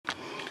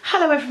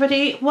Hello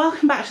everybody,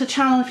 welcome back to the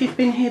channel if you've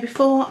been here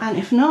before, and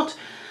if not,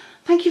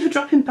 thank you for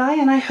dropping by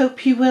and I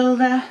hope you will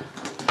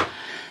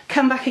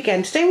come back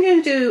again. Today I'm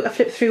going to do a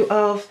flip through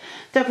of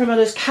Deborah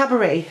Muller's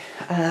Caberet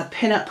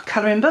pin-up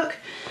colouring book.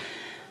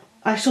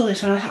 I saw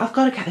this one, I've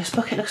got to get this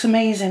book, it looks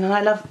amazing, and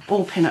I love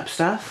all pin-up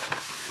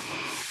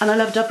stuff. And I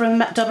love Deborah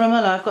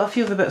Muller. I've got a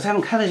few of the books I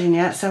haven't coloured in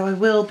yet, so I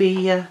will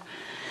be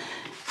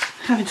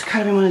having to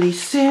colour in one of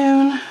these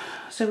soon.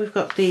 So we've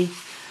got the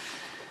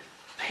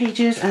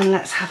pages and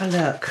let's have a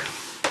look.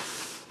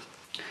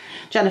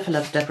 Jennifer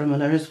loves Deborah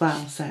Muller as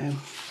well, so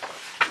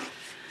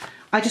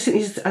I just think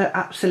these are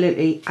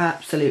absolutely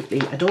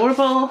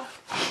adorable.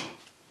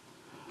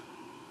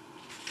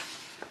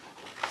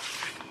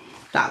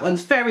 That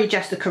one's very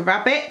Jessica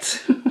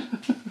Rabbit.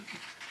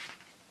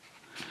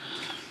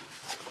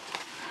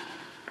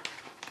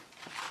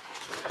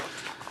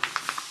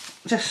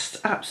 Just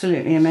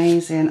absolutely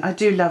amazing. I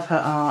do love her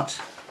art.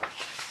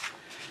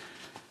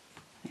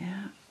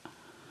 Yeah.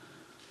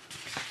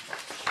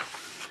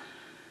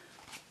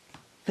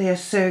 They are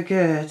so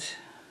good.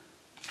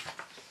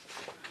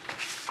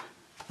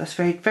 That's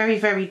very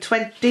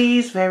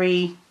 20s,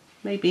 very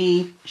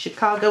maybe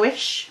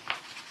Chicago-ish.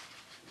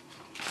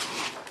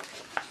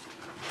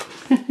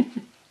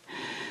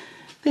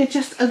 They're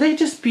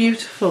just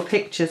beautiful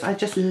pictures. I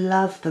just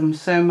love them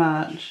so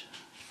much.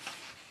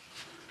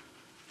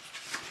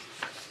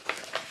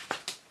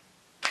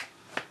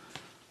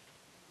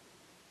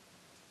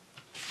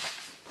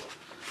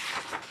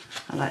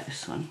 I like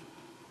this one.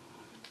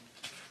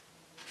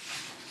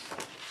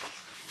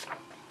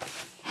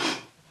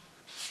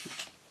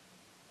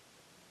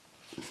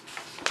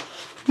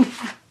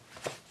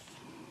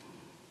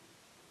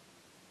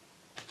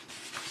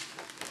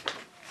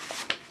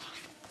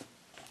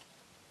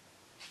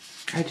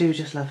 I do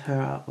just love her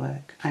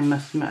artwork. I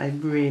must admit, I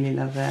really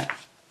love it.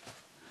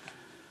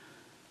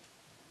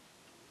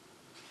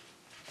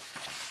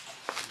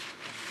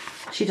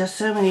 She does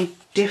so many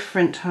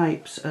different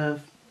types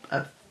of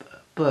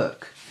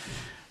book.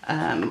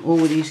 All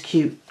with these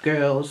cute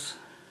girls.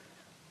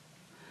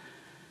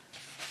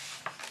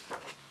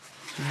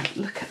 Right,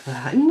 look at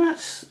that. And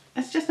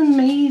it's just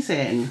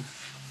amazing.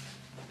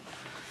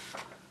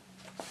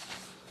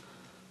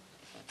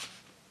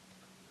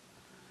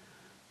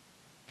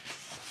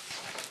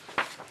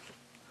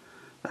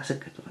 That's a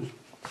good one.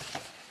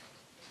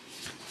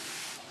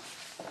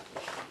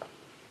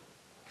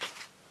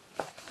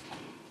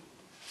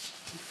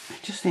 I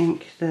just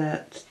think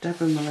that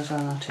Deborah Muller's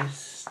art is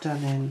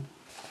stunning.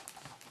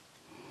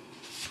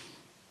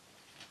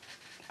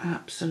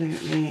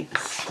 Absolutely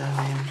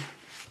stunning.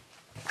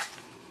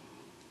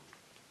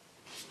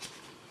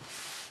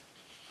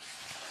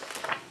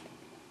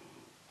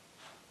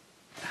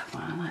 That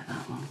one, I like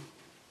that one.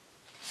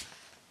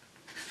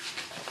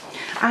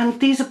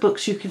 And these are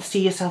books you can see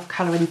yourself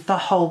colouring the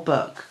whole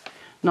book,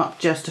 not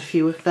just a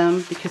few of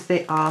them, because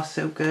they are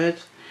so good.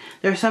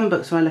 There are some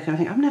books where I look and I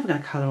think, I'm never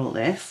going to colour all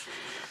this.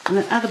 And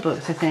then other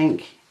books I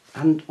think,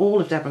 and all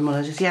of Deborah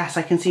Muller's is, yes,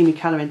 I can see me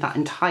colouring that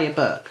entire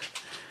book.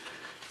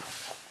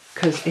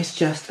 Because it's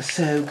just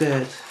so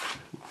good.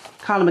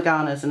 Carla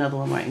Magana's another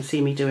one where I can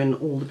see me doing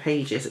all the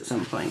pages at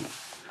some point.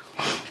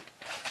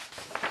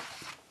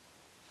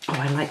 Oh,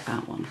 I like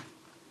that one.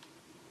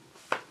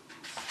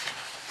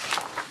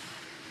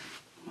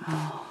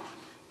 Oh,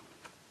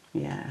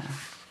 yeah.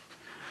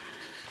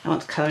 I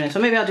want to colour in, so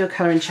maybe I'll do a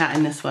colouring chat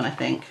in this one, I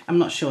think. I'm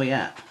not sure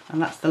yet.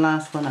 And that's the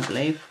last one, I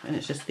believe. And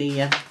it's just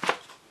the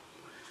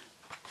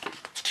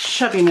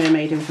Chubby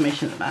Mermaid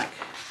information at the back.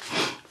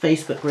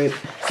 Facebook group.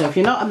 So if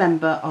you're not a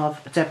member of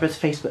Deborah's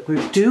Facebook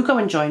group, do go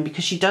and join,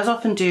 because she does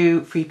often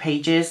do free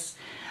pages.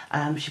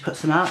 She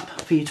puts them up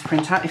for you to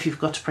print out if you've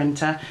got a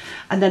printer.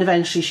 And then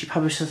eventually she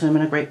publishes them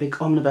in a great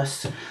big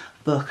omnibus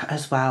book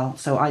as well.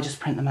 So I just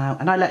print them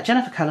out and I let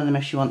Jennifer colour them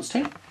if she wants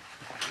to.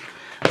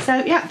 So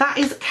yeah, that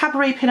is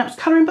Caberet Pinups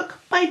Colouring Book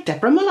by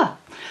Deborah Muller.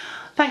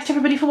 Thanks to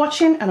everybody for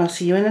watching, and I'll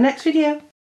see you in the next video.